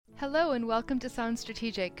Hello and welcome to Sound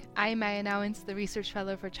Strategic. I'm Maya Nawens, the Research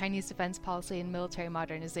Fellow for Chinese Defense Policy and Military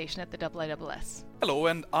Modernization at the IISS. Hello,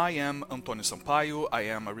 and I am Antonio Sampaio. I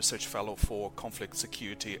am a Research Fellow for Conflict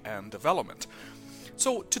Security and Development.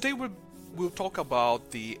 So today we'll talk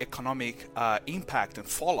about the economic impact and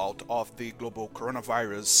fallout of the global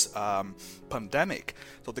coronavirus pandemic.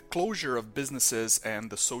 So the closure of businesses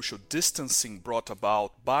and the social distancing brought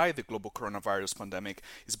about by the global coronavirus pandemic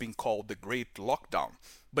is being called the Great Lockdown.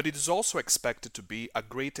 But it is also expected to be a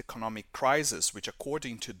great economic crisis, which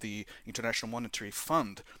according to the International Monetary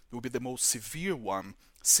Fund will be the most severe one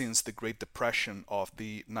since the Great Depression of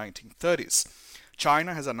the 1930s.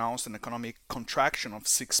 China has announced an economic contraction of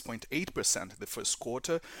 6.8% in the first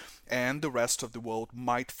quarter, and the rest of the world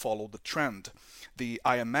might follow the trend. The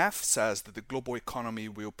IMF says that the global economy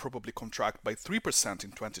will probably contract by 3%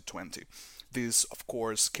 in 2020. This, of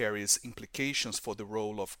course, carries implications for the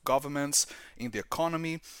role of governments in the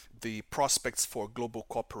economy, the prospects for global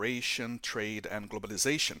cooperation, trade, and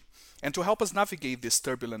globalization. And to help us navigate these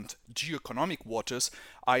turbulent geoeconomic waters,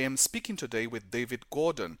 I am speaking today with David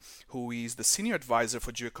Gordon, who is the Senior Advisor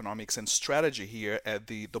for Geoeconomics and Strategy here at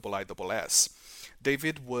the IISS.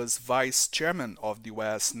 David was Vice Chairman of the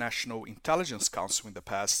U.S. National Intelligence Council in the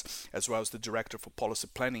past, as well as the Director for Policy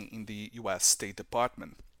Planning in the U.S. State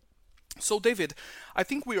Department. So, David, I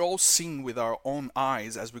think we're all seeing with our own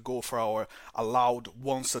eyes as we go for our allowed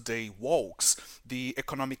once-a-day walks the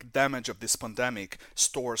economic damage of this pandemic,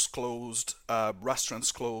 stores closed,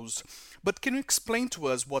 restaurants closed. But can you explain to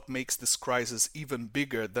us what makes this crisis even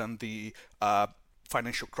bigger than the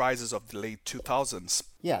financial crisis of the late 2000s?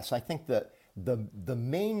 Yes, I think that the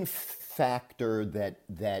main factor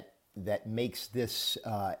that makes this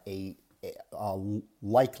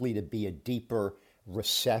likely to be a deeper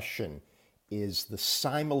recession is the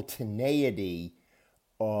simultaneity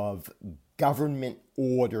of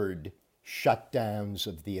government-ordered shutdowns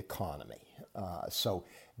of the economy. So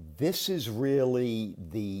this is really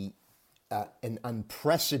an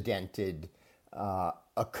unprecedented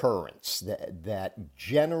occurrence that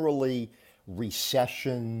generally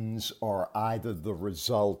recessions are either the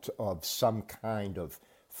result of some kind of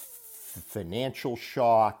financial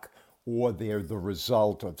shock or they're the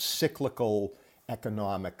result of cyclical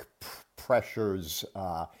economic pressures,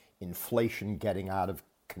 inflation getting out of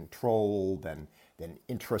control, then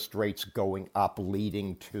interest rates going up,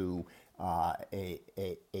 leading to a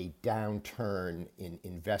downturn in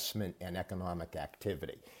investment and economic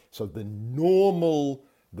activity. So the normal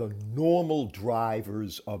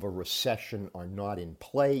drivers of a recession are not in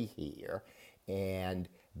play here, and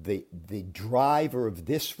the driver of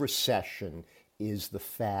this recession is the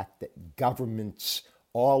fact that governments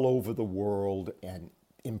all over the world, and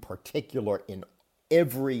in particular in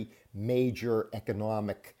every major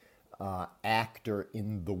economic actor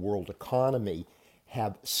in the world economy,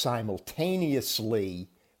 have simultaneously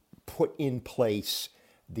put in place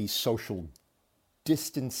these social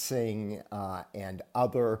distancing and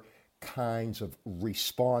other kinds of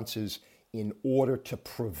responses in order to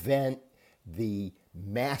prevent the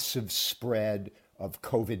massive spread of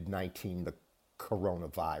COVID-19, the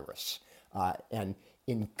coronavirus. And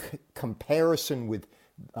in comparison with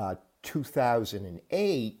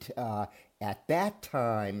 2008, at that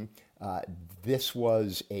time, this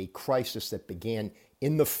was a crisis that began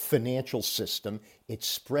in the financial system. It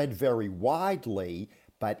spread very widely,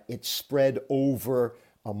 but it spread over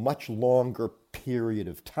a much longer period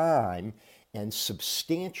of time, and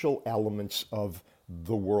substantial elements of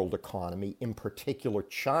the world economy, in particular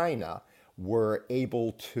China, were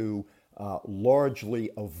able to largely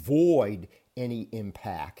avoid any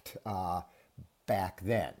impact back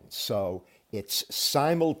then. So it's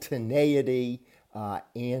simultaneity,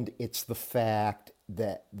 and it's the fact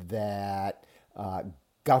that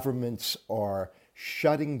governments are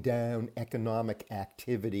shutting down economic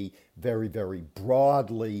activity very, very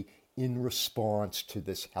broadly in response to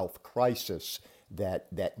this health crisis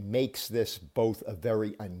that makes this both a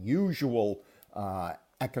very unusual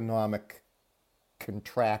economic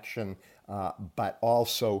contraction, but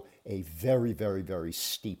also a very, very, very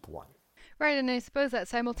steep one. Right, and I suppose that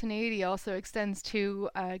simultaneity also extends to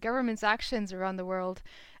governments' actions around the world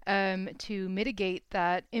to mitigate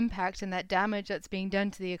that impact and that damage that's being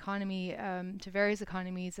done to the economy, to various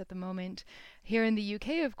economies at the moment. Here in the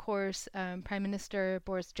UK, of course, Prime Minister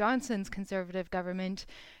Boris Johnson's Conservative government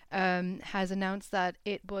has announced that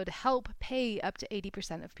it would help pay up to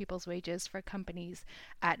 80% of people's wages for companies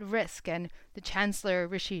at risk. And the Chancellor,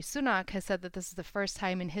 Rishi Sunak, has said that this is the first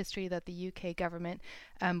time in history that the UK government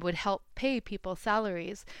would help pay people's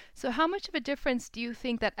salaries. So how much of a difference do you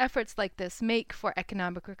think that efforts like this make for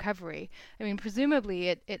economic recovery? I mean, presumably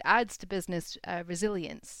it adds to business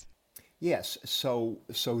resilience. Yes, so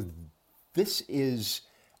this is,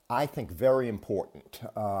 I think, very important,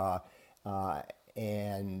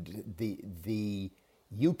 and the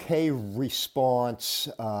UK response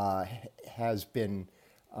has been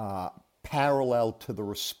parallel to the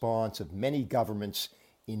response of many governments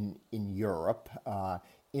in Europe.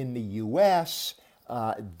 In the U.S.,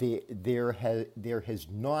 there has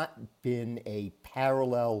not been a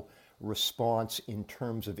parallel response in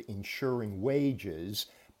terms of ensuring wages,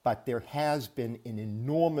 but there has been an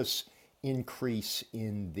enormous increase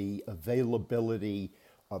in the availability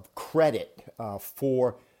of credit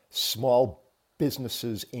for small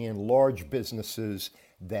businesses and large businesses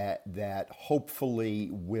that hopefully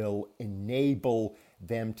will enable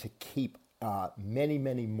them to keep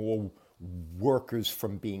many more workers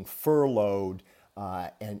from being furloughed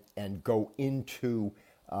and go into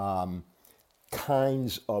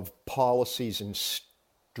kinds of policies and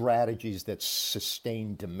strategies that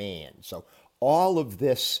sustain demand. So all of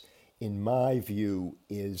this, in my view,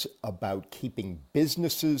 is about keeping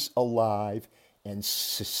businesses alive and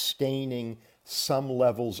sustaining some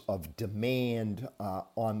levels of demand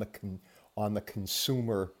on the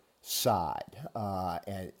consumer side,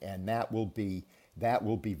 and that will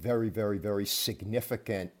be very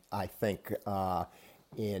significant, I think,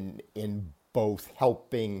 in both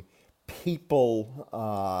helping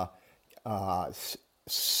people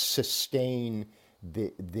sustain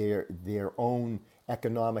their own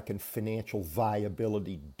economic and financial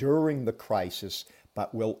viability during the crisis,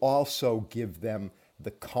 but will also give them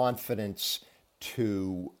the confidence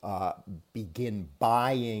to begin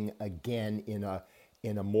buying again in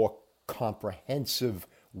a more comprehensive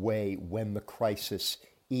way when the crisis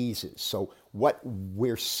eases. So what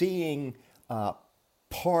we're seeing,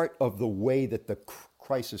 part of the way that the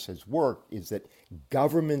crisis has worked is that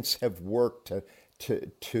governments have worked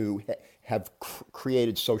to have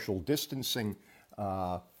created social distancing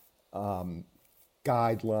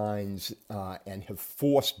guidelines and have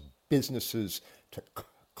forced businesses to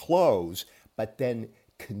close, but then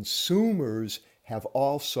consumers have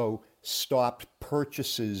also stopped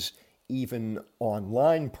purchases, even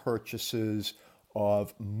online purchases,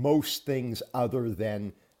 of most things other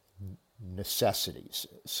than necessities.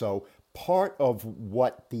 So part of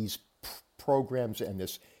what these programs and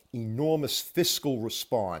this enormous fiscal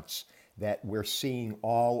response that we're seeing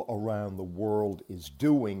all around the world is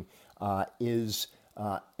doing is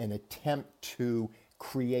an attempt to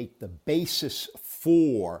create the basis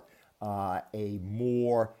for a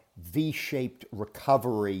more V-shaped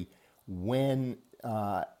recovery when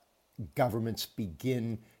governments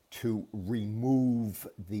begin to remove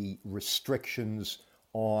the restrictions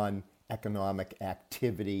on economic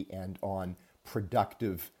activity and on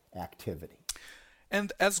productive activity.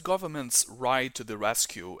 And as governments ride to the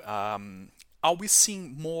rescue, are we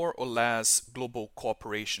seeing more or less global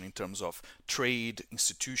cooperation in terms of trade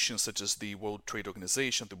institutions such as the World Trade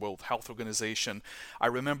Organization, the World Health Organization? I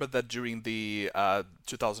remember that during the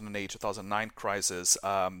 2008-2009 crisis,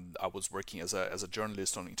 I was working as a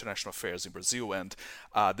journalist on international affairs in Brazil, and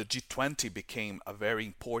the G20 became a very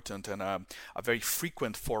important and a very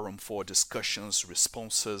frequent forum for discussions,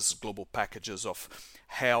 responses, global packages of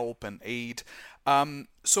help and aid.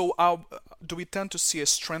 So do we tend to see a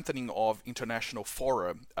strengthening of international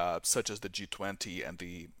fora, such as the G20 and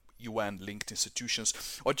the UN-linked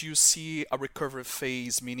institutions, or do you see a recovery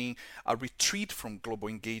phase, meaning a retreat from global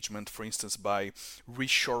engagement, for instance, by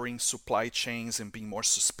reshoring supply chains and being more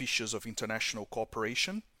suspicious of international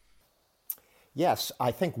cooperation? Yes,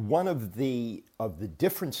 I think one of the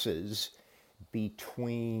differences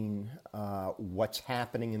between what's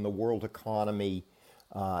happening in the world economy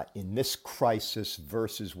in this crisis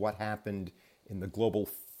versus what happened in the global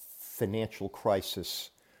financial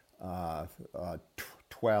crisis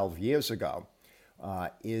 12 years ago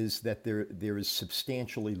is that there is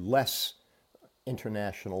substantially less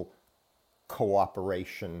international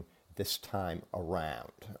cooperation this time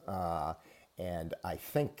around. And I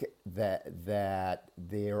think that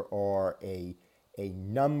there are a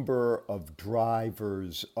number of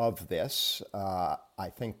drivers of this. I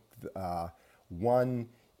think one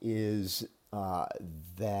is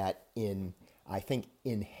that in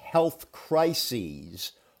health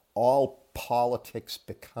crises, all politics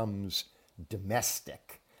becomes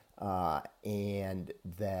domestic, and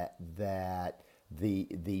that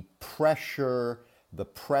the pressure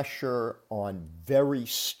on very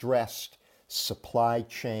stressed supply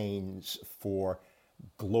chains for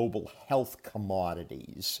global health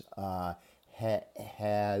commodities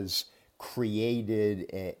has created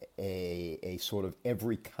a sort of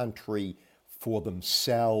every country for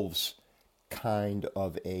themselves kind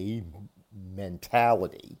of a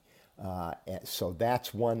mentality. So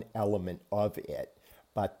that's one element of it.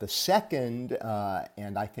 But the second,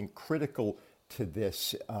 and I think critical to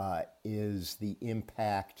this, is the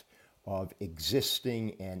impact of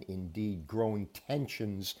existing and indeed growing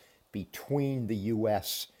tensions between the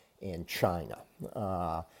U.S. and China.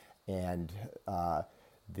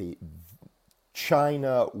 The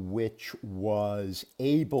China, which was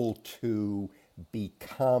able to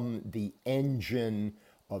become the engine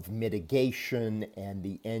of mitigation and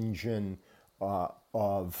the engine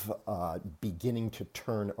of beginning to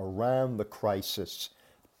turn around the crisis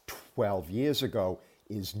 12 years ago,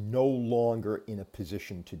 is no longer in a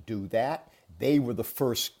position to do that. They were the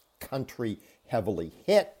first country heavily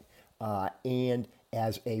hit, and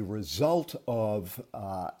as a result of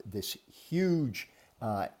this huge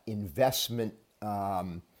investment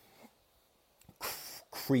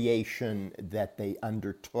creation that they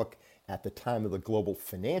undertook at the time of the global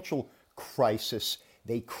financial crisis,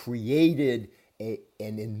 they created an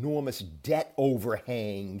enormous debt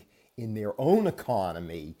overhang in their own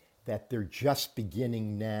economy that they're just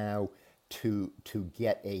beginning now to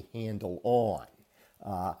get a handle on.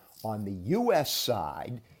 On the U.S.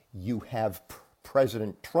 side, you have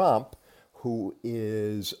President Trump, who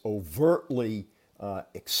is overtly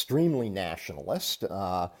extremely nationalist.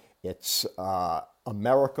 It's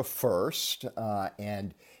America first,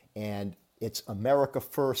 and it's America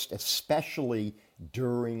first, especially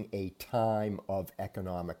during a time of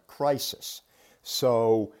economic crisis.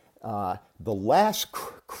 So the last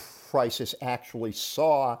crisis actually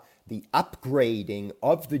saw the upgrading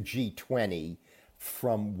of the G20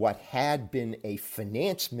 from what had been a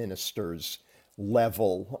finance minister's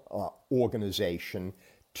level organization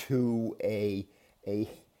to a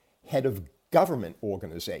head of government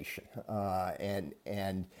organization, and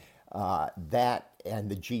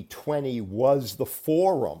the G20 was the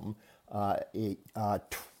forum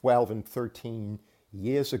 12 and 13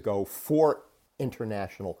 years ago for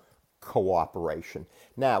international cooperation.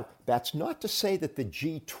 Now, that's not to say that the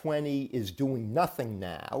G20 is doing nothing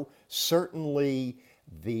now. Certainly,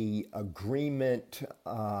 the agreement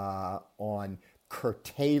on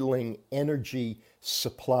curtailing energy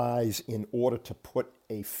supplies in order to put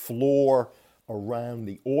a floor around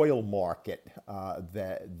the oil market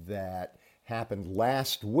that happened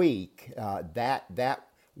last week, that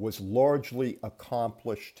was largely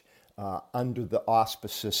accomplished under the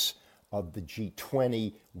auspices of the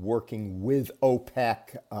G20 working with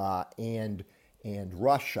OPEC and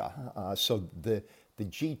Russia. So the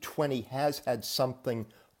G20 has had something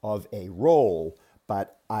of a role,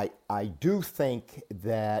 but I do think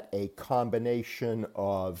that a combination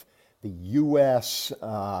of the U.S.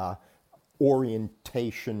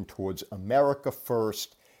 Orientation towards America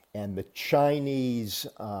first and the Chinese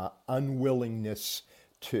unwillingness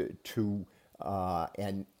to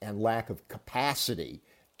and lack of capacity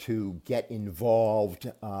to get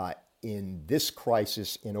involved in this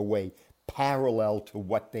crisis in a way parallel to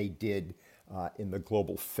what they did in the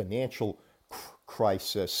global financial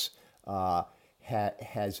crisis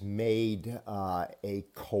has made a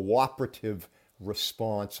cooperative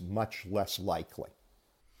response much less likely.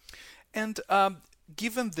 And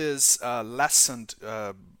given this lessened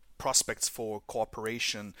prospects for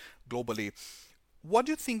cooperation globally, what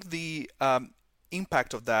do you think the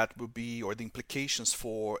impact of that will be, or the implications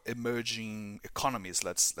for emerging economies,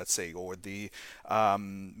 let's say, or the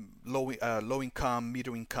low income,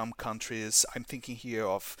 middle income countries? I'm thinking here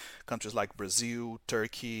of countries like Brazil,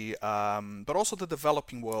 Turkey, but also the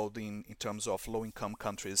developing world in terms of low income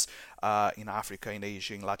countries in Africa, in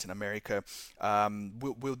Asia, in Latin America.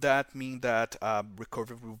 Will that mean that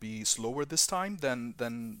recovery will be slower this time than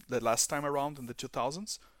the last time around in the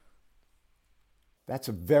 2000s? That's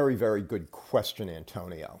a very, very good question,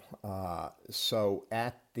 Antonio. So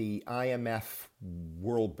at the IMF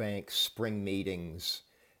World Bank spring meetings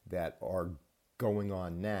that are going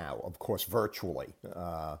on now, of course, virtually,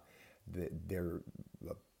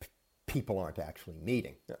 people aren't actually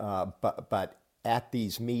meeting. But at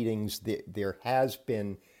these meetings, there has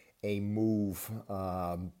been a move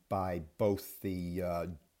by both the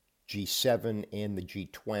G7 and the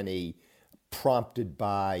G20, prompted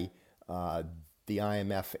by the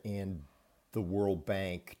IMF and the World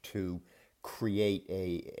Bank, to create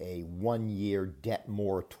a one-year debt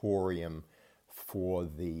moratorium for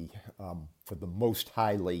the most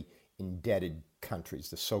highly indebted countries,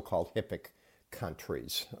 the so-called HIPC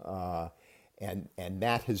countries, and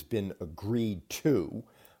that has been agreed to.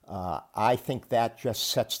 I think that just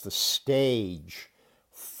sets the stage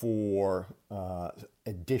for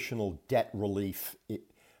additional debt relief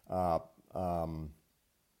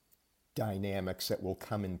dynamics that will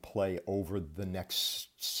come in play over the next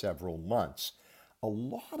several months. A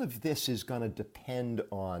lot of this is going to depend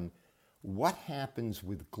on what happens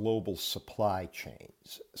with global supply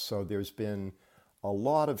chains. So there's been a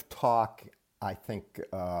lot of talk, I think,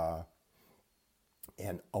 and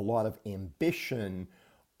a lot of ambition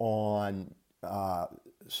on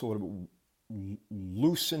sort of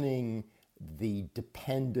loosening the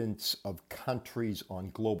dependence of countries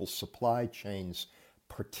on global supply chains,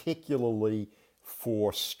 particularly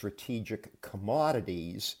for strategic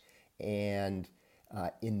commodities. And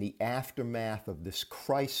in the aftermath of this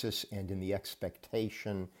crisis and in the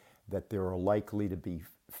expectation that there are likely to be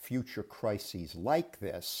future crises like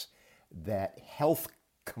this, that health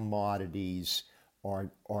commodities are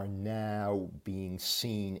now being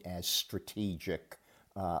seen as strategic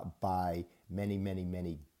by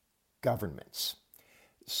many governments.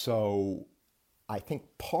 So I think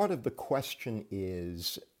part of the question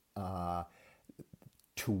is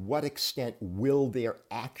to what extent will there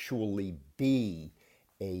actually be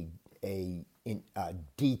a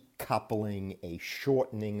decoupling, a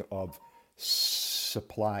shortening of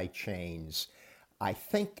supply chains? I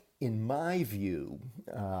think, in my view,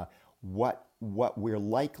 what we're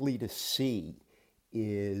likely to see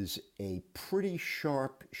is a pretty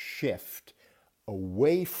sharp shift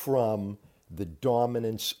away from the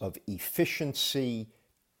dominance of efficiency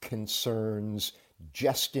concerns,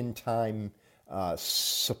 just-in-time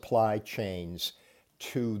supply chains,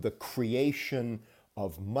 to the creation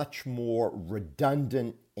of much more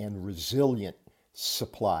redundant and resilient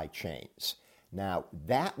supply chains. Now,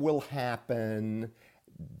 that will happen.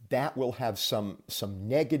 That will have some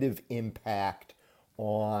negative impact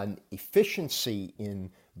on efficiency in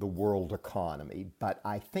the world economy, but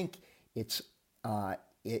I think it's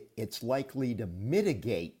likely to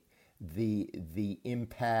mitigate the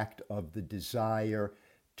impact of the desire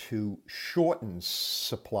to shorten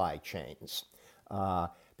supply chains.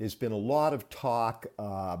 There's been a lot of talk,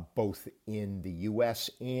 both in the U.S.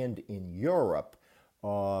 and in Europe,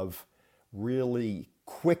 of really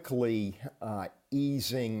quickly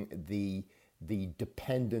easing the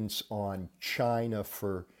dependence on China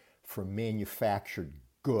for manufactured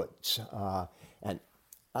goods. And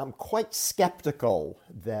I'm quite skeptical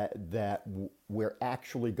that we're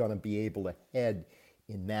actually going to be able to head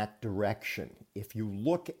in that direction. If you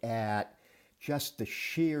look at just the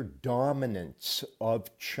sheer dominance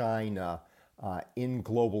of China in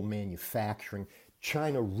global manufacturing,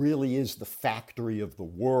 China really is the factory of the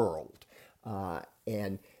world.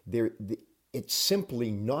 And it's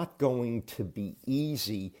simply not going to be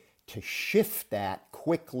easy to shift that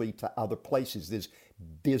quickly to other places.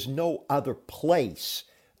 There's no other place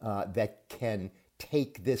that can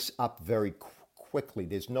take this up very quickly.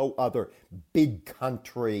 There's no other big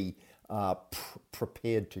country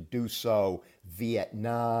prepared to do so.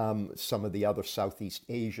 Vietnam, some of the other Southeast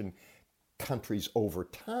Asian countries over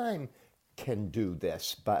time can do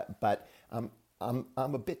this, but I'm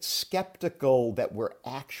a bit skeptical that we're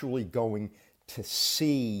actually going to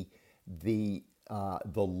see the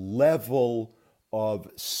level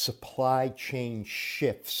of supply chain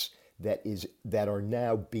shifts that are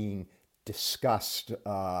now being discussed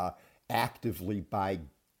actively by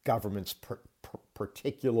governments,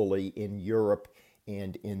 particularly in Europe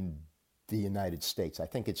and in the United States. I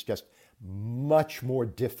think it's just much more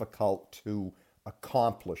difficult to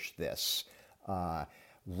accomplish this.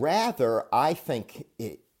 Rather, I think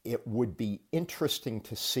it would be interesting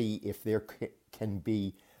to see if there can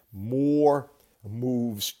be more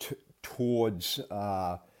moves towards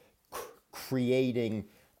creating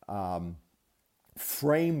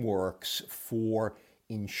frameworks for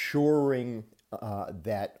ensuring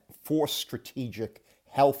that for strategic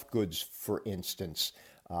health goods, for instance,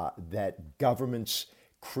 that governments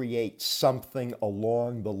create something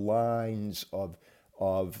along the lines of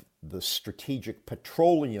the strategic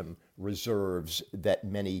petroleum reserves that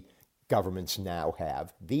many governments now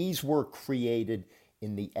have. These were created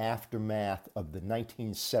in the aftermath of the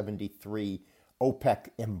 1973 OPEC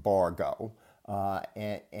embargo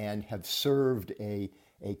and have served a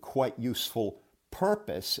quite useful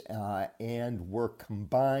purpose and were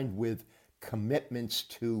combined with commitments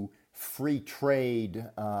to free trade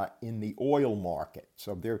in the oil market.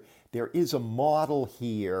 So there is a model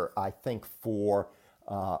here, I think, for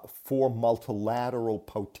multilateral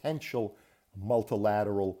potential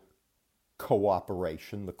multilateral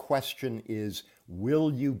cooperation. The question is,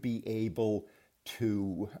 will you be able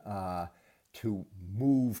to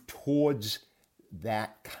move towards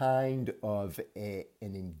that kind of an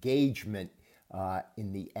engagement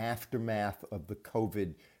in the aftermath of the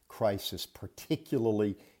COVID crisis,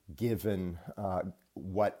 particularly given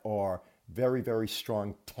what are very, very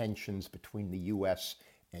strong tensions between the U.S.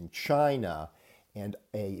 and China, and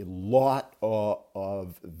a lot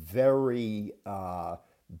of very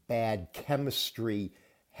bad chemistry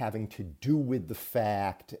having to do with the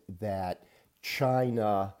fact that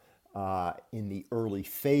China, in the early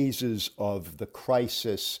phases of the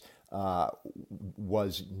crisis,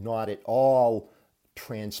 was not at all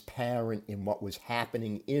transparent in what was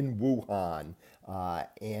happening in Wuhan.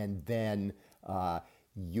 And then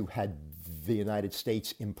you had the United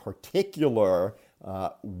States in particular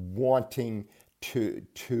wanting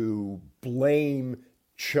to blame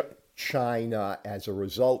China as a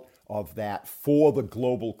result of that for the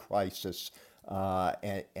global crisis,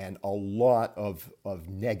 and a lot of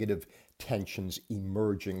negative tensions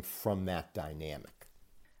emerging from that dynamic.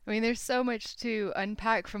 I mean, there's so much to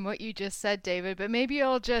unpack from what you just said, David, but maybe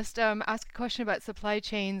I'll just ask a question about supply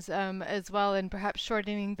chains as well, and perhaps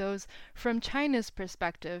shortening those from China's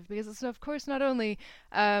perspective, because it's, of course, not only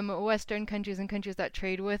Western countries and countries that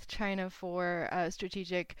trade with China for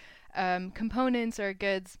strategic components or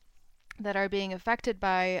goods that are being affected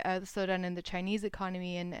by the slowdown in the Chinese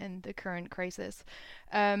economy and the current crisis.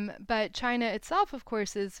 But China itself, of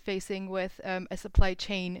course, is facing with a supply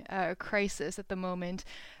chain crisis at the moment.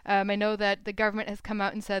 I know that the government has come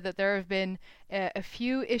out and said that there have been a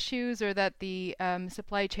few issues, or that the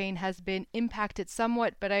supply chain has been impacted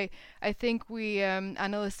somewhat, but I think we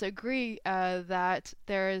analysts agree that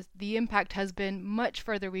the impact has been much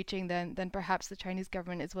further reaching than perhaps the Chinese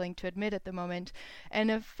government is willing to admit at the moment.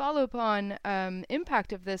 And a follow-up on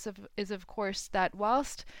impact of this is, of course, that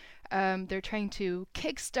whilst they're trying to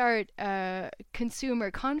kickstart consumer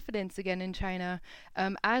confidence again in China,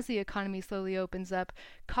 as the economy slowly opens up,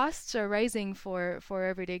 costs are rising for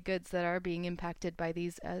everyday goods that are being impacted by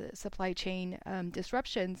these supply chain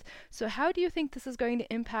disruptions. So how do you think this is going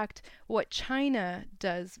to impact what China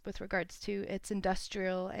does with regards to its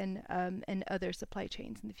industrial and other supply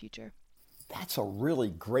chains in the future? That's a really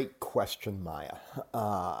great question, Maya,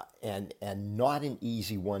 and not an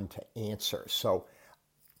easy one to answer. So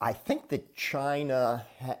I think that China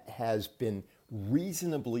has been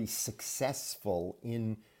reasonably successful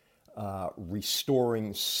in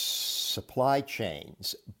restoring supply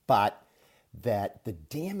chains, but that the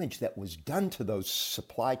damage that was done to those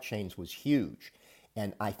supply chains was huge.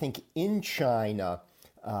 And I think in China,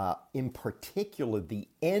 in particular, the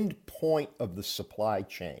end point of the supply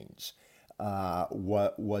chains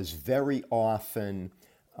was very often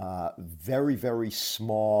very, very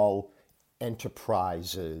small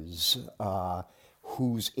enterprises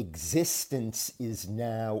whose existence is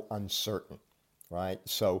now uncertain, right?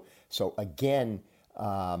 So again,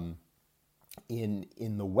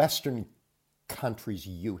 in the Western countries,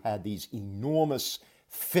 you had these enormous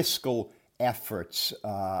fiscal efforts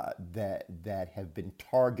that have been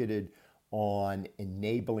targeted on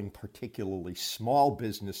enabling particularly small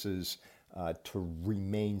businesses to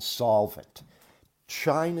remain solvent.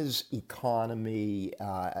 China's economy,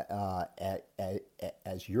 as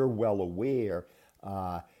you're well aware,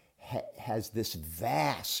 has this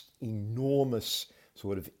vast, enormous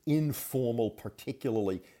sort of informal,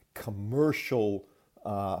 particularly commercial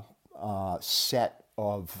set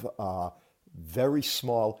of very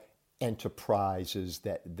small enterprises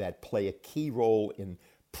that play a key role in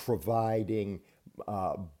providing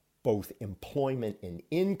both employment and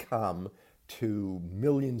income to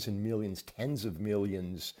millions and millions, tens of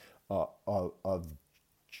millions of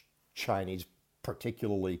Chinese,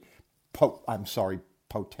 particularly,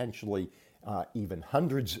 potentially even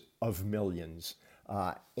hundreds of millions,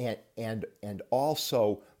 and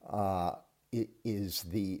also it is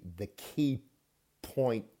the key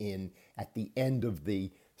point at the end of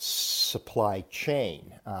the supply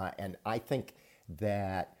chain, and I think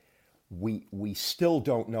that we still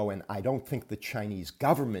don't know, and I don't think the Chinese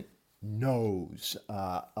government knows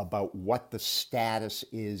about what the status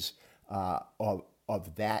is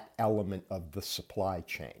of that element of the supply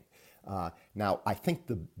chain. Now, I think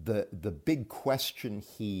the big question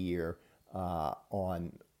here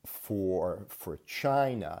for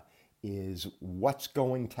China is what's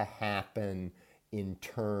going to happen in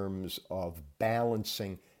terms of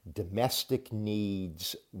balancing domestic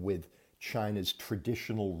needs with China's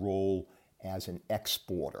traditional role as an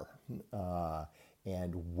exporter,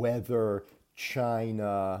 and whether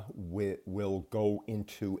China will go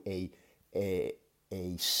into a a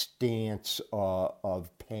stance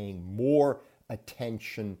of paying more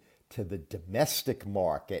attention to the domestic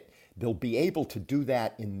market. They'll be able to do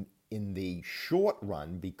that in the short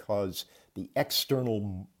run because the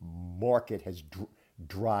external market has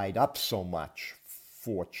dried up so much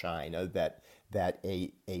for China that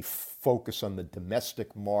a focus on the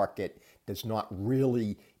domestic market does not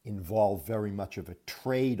really involve very much of a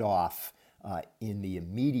trade-off in the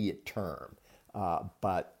immediate term.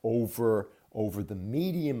 But over the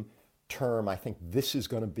medium term, I think this is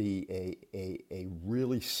going to be a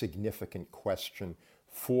really significant question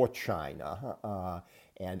for China.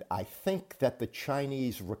 And I think that the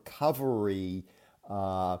Chinese recovery,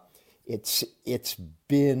 it's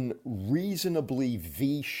been reasonably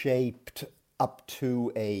V-shaped up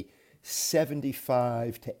to a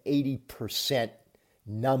 75 to 80%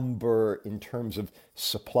 number in terms of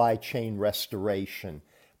supply chain restoration.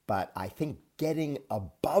 But I think getting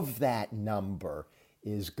above that number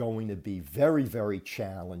is going to be very, very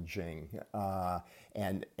challenging.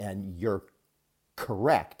 And you're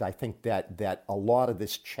correct. I think that a lot of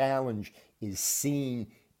this challenge is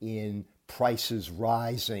seen in prices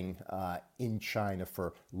rising in China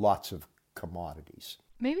for lots of commodities.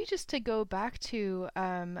 Maybe just to go back to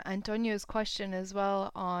Antonio's question as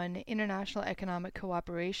well on international economic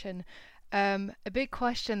cooperation, a big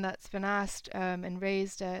question that's been asked and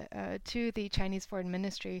raised to the Chinese Foreign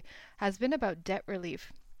Ministry has been about debt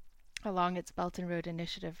relief along its Belt and Road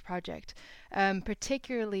Initiative project,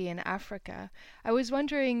 particularly in Africa. I was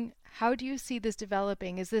wondering, how do you see this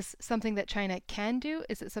developing? Is this something that China can do?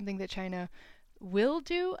 Is it something that China will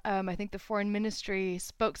do? I think the Foreign Ministry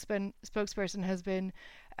spokesperson has been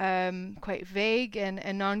quite vague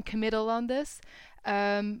and non-committal on this.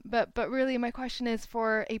 But really, my question is,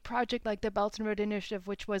 for a project like the Belt and Road Initiative,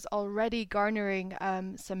 which was already garnering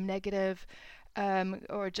some negative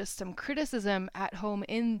or just some criticism at home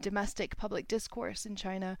in domestic public discourse in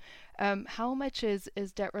China, how much is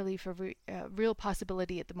debt relief a real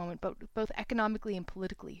possibility at the moment, both economically and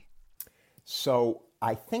politically? So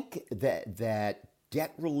I think that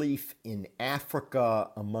debt relief in Africa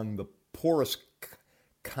among the poorest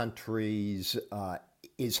countries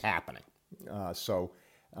is happening.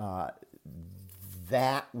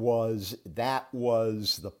 That was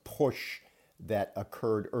the push that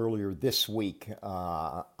occurred earlier this week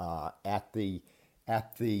at the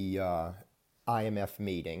IMF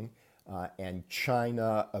meeting, and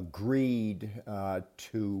China agreed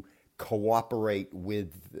to cooperate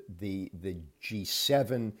with the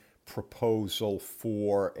G7 proposal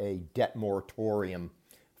for a debt moratorium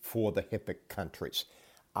for the HIPC countries.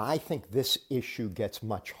 I think this issue gets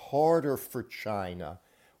much harder for China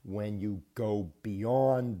when you go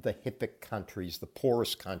beyond the HIPC countries, the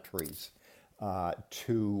poorest countries,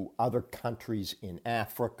 to other countries in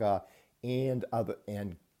Africa and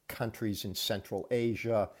countries in Central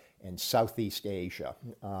Asia and Southeast Asia.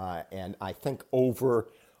 And I think over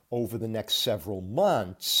the next several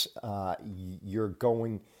months, you're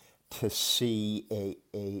going to see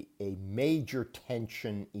a major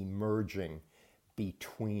tension emerging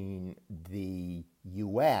between the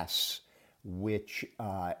U.S., which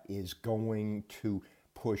is going to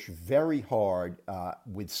push very hard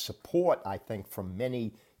with support, I think, from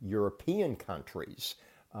many European countries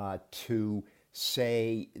to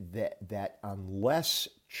say that unless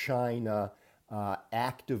China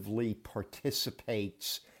actively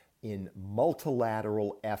participates in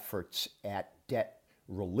multilateral efforts at debt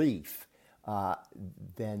relief,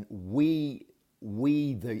 then we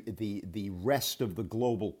the rest of the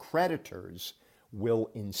global creditors will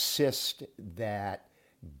insist that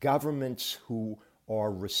governments who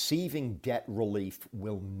are receiving debt relief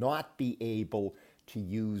will not be able to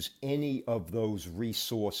use any of those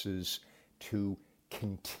resources to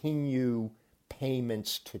continue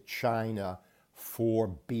payments to China for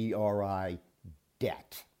BRI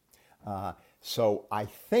debt. So I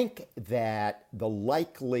think that the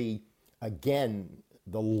likely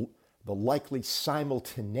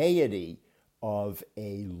simultaneity of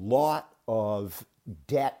a lot of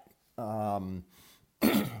debt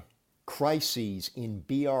crises in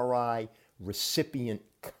BRI recipient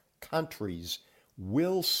countries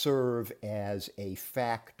will serve as a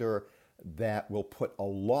factor that will put a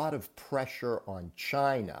lot of pressure on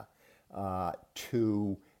China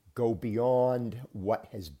to go beyond what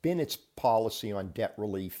has been its policy on debt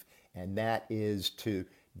relief, and that is to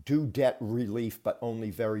do debt relief, but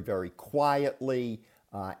only very, very quietly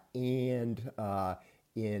and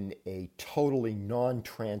in a totally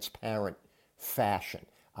non-transparent fashion.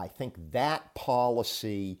 I think that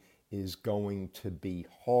policy is going to be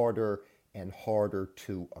harder and harder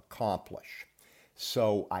to accomplish.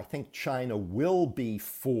 So I think China will be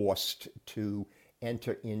forced to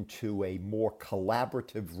enter into a more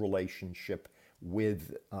collaborative relationship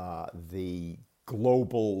with the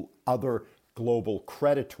other global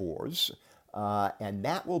creditors. And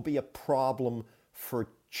that will be a problem for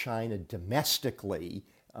China domestically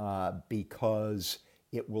because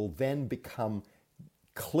it will then become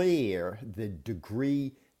clear the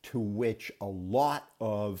degree to which a lot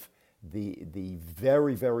of the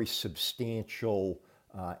very, very substantial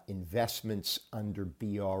investments under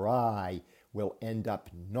BRI will end up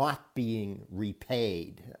not being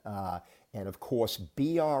repaid. And of course,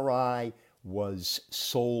 BRI was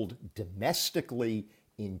sold domestically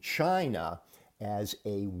in China as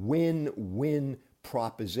a win-win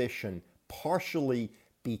proposition, partially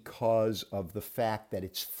because of the fact that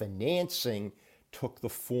its financing took the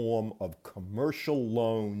form of commercial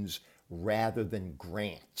loans rather than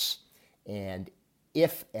grants. And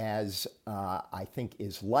if, as I think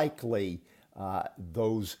is likely,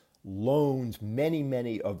 those loans,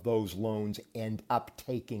 many of those loans end up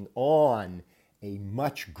taking on a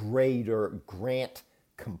much greater grant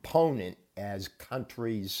component as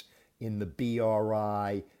countries in the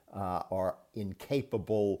BRI are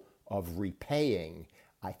incapable of repaying,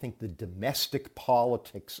 I think the domestic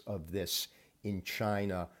politics of this in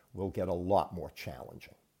China will get a lot more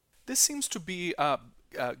challenging. This seems to be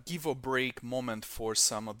give or break moment for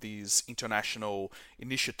some of these international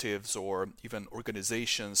initiatives or even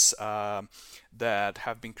organizations that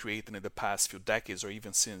have been created in the past few decades or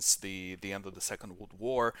even since the end of the Second World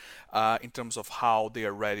War in terms of how they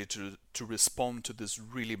are ready to respond to this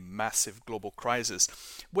really massive global crisis.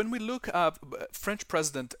 When we look, French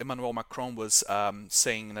President Emmanuel Macron was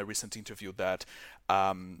saying in a recent interview that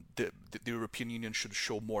the European Union should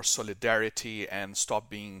show more solidarity and stop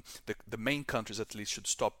being, the main countries at least should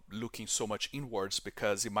stop looking so much inwards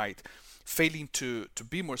because it might, failing to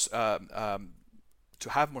be more, to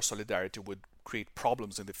have more solidarity would create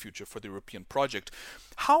problems in the future for the European project.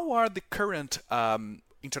 How are the current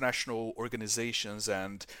international organizations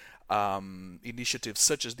and initiatives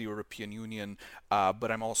such as the European Union, but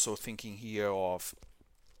I'm also thinking here of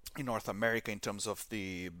in North America in terms of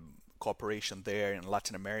the cooperation there in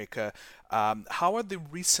Latin America. How are the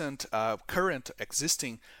recent, current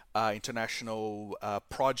existing international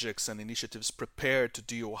projects and initiatives prepared to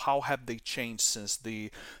deal? How have they changed since the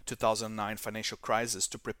 2009 financial crisis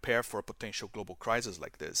to prepare for a potential global crisis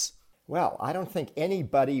like this? Well, I don't think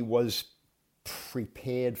anybody was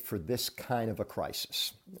prepared for this kind of a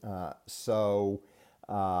crisis.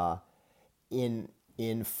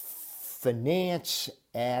 In finance,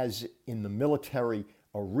 as in the military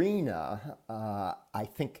arena, I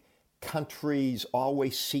think countries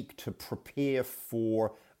always seek to prepare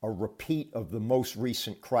for a repeat of the most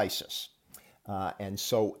recent crisis. And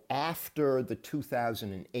so after the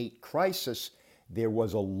 2008 crisis, there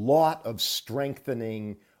was a lot of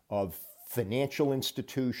strengthening of financial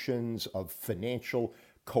institutions, of financial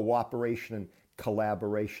cooperation and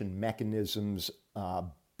collaboration mechanisms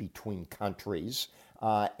between countries.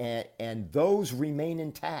 And those remain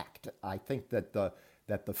intact. I think that the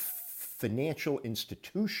financial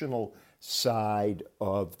institutional side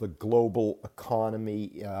of the global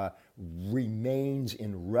economy remains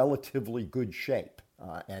in relatively good shape.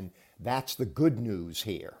 And that's the good news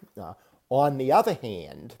here. On the other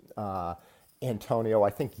hand, Antonio,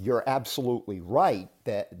 I think you're absolutely right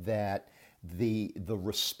that the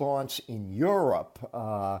response in Europe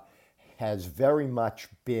has very much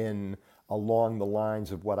been along the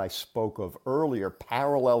lines of what I spoke of earlier,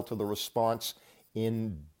 parallel to the response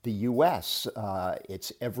in the U.S.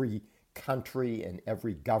 It's every country and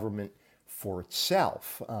every government for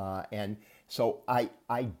itself. And so I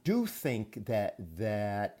do think that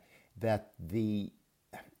the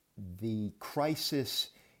crisis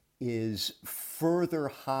is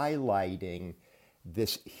further highlighting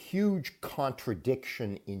this huge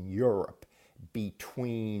contradiction in Europe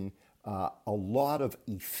between a lot of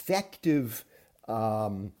effective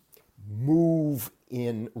move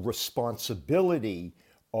in responsibility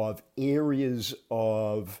of areas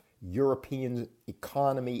of European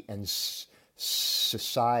economy and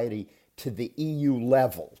society to the EU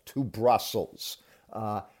level, to Brussels.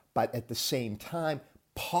 But at the same time,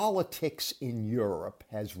 politics in Europe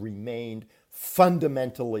has remained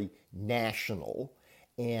fundamentally national.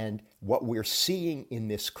 And what we're seeing in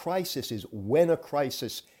this crisis is when a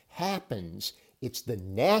crisis happens, it's the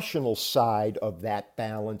national side of that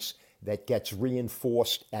balance that gets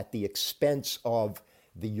reinforced at the expense of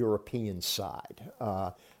the European side.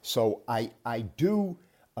 So I do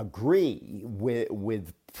agree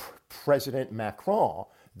with President Macron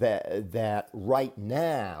that right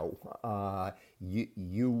now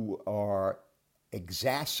you are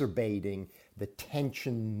exacerbating the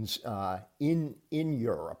tensions in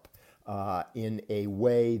Europe in a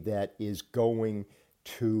way that is going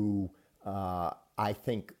to, I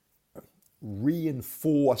think,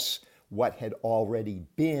 reinforce what had already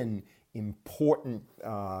been important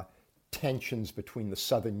tensions between the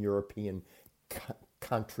Southern European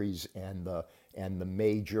countries and the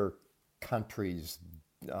major countries,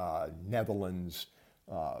 Netherlands,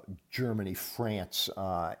 Germany, France,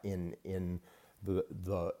 in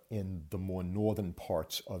the more northern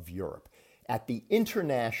parts of Europe. At the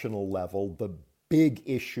international level, the big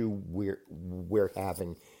issue we're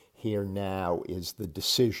having here now is the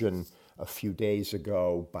decision a few days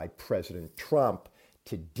ago by President Trump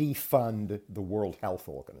to defund the World Health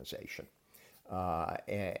Organization.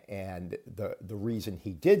 And the reason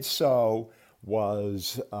he did so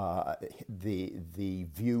was the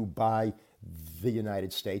view by the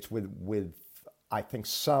United States with I think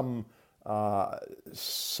some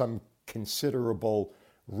considerable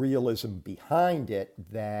realism behind it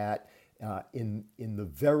that in the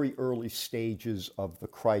very early stages of the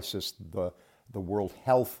crisis, the World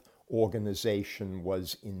Health Organization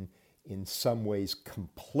was in some ways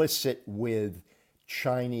complicit with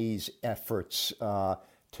Chinese efforts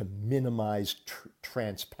to minimize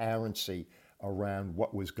transparency around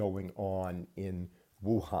what was going on in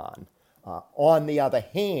Wuhan. On the other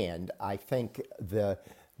hand, I think the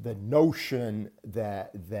notion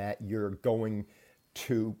that you're going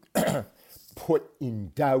to put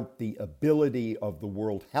in doubt the ability of the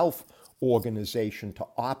World Health Organization to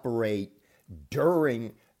operate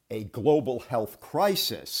during a global health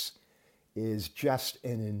crisis is just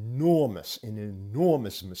an enormous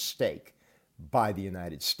mistake by the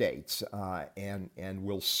United States, and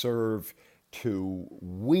will serve to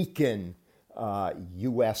weaken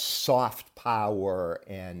U.S. soft power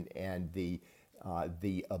and the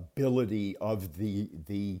ability of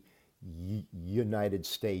the United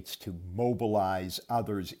States to mobilize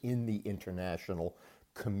others in the international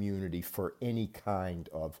community for any kind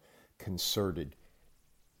of concerted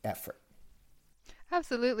effort.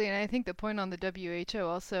 Absolutely, and I think the point on the WHO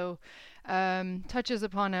also touches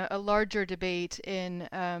upon a larger debate in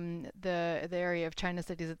the area of China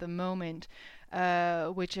studies at the moment,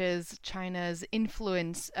 which is China's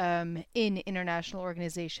influence in international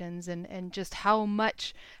organizations and just how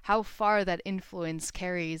far that influence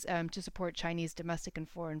carries to support Chinese domestic and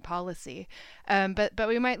foreign policy. But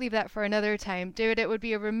we might leave that for another time. David, it would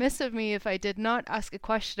be remiss of me if I did not ask a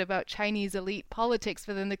question about Chinese elite politics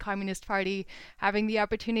within the Communist Party, having the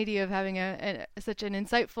opportunity of having such an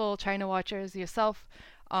insightful China watcher as yourself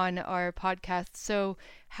on our podcast. So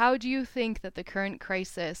how do you think that the current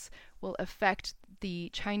crisis will affect the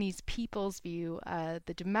Chinese people's view,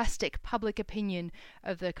 the domestic public opinion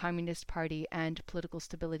of the Communist Party, and political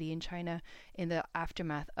stability in China in the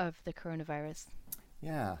aftermath of the coronavirus?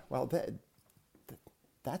 Yeah, well,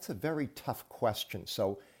 that's a very tough question.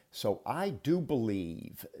 So I do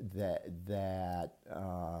believe that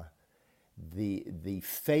the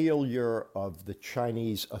failure of the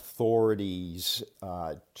Chinese authorities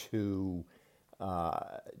to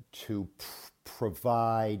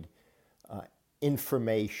provide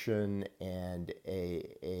information and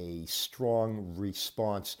a strong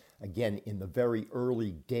response, again, in the very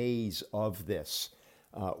early days of this,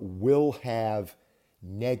 will have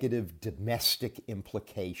negative domestic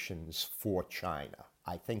implications for China.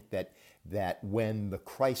 I think that when the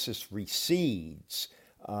crisis recedes,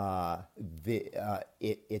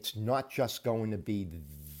 it's not just going to be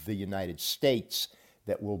the United States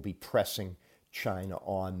that will be pressing China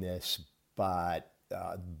on this, but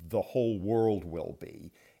the whole world will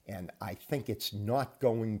be. And I think it's not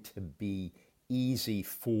going to be easy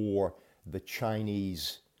for the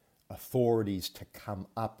Chinese authorities to come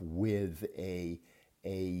up with a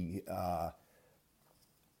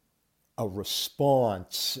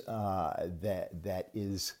response that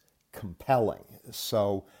is compelling.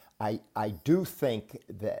 So I do think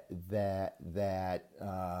that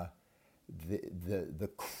the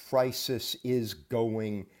crisis is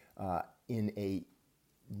going in a,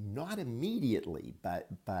 not immediately, but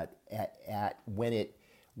at when it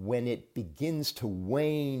begins to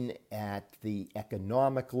wane at the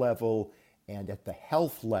economic level and at the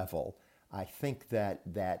health level. I think that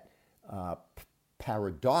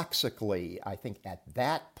paradoxically, I think at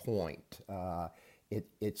that point,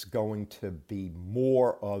 it's going to be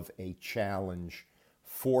more of a challenge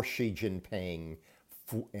for Xi Jinping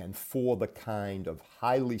and for the kind of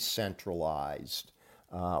highly centralized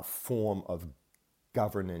form of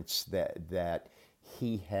governance that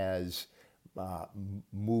he has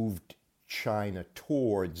moved China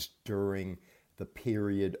towards during the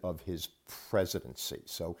period of his presidency.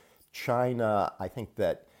 So China, I think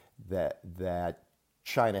that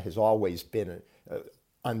China has always been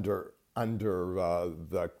under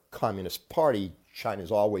the Communist Party.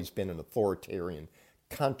 China's always been an authoritarian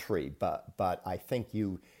country, but I think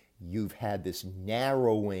you've had this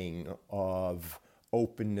narrowing of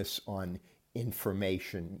openness on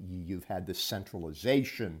information. You've had this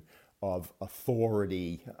centralization of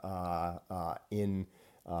authority in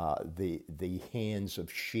the hands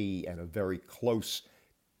of Xi and a very close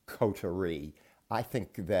coterie. I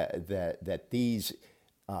think that these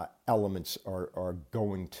elements are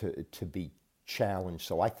going to be challenged.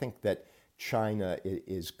 So I think that China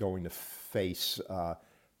is going to face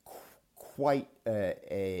quite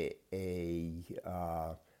a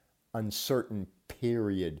uncertain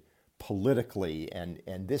period politically, and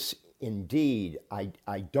this indeed,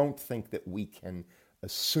 I don't think that we can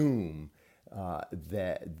assume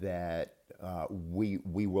that we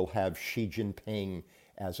will have Xi Jinping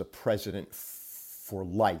as a president for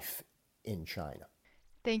life in China.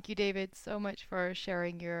 Thank you, David, so much for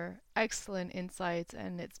sharing your excellent insights,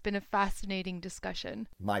 and it's been a fascinating discussion.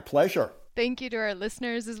 My pleasure. Thank you to our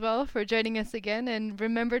listeners as well for joining us again, and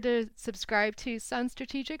remember to subscribe to Sound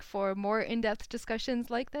Strategic for more in-depth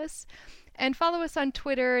discussions like this, and follow us on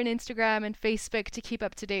Twitter and Instagram and Facebook to keep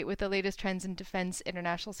up to date with the latest trends in defense,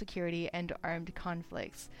 international security, and armed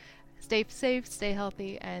conflicts. Stay safe, stay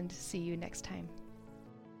healthy, and see you next time.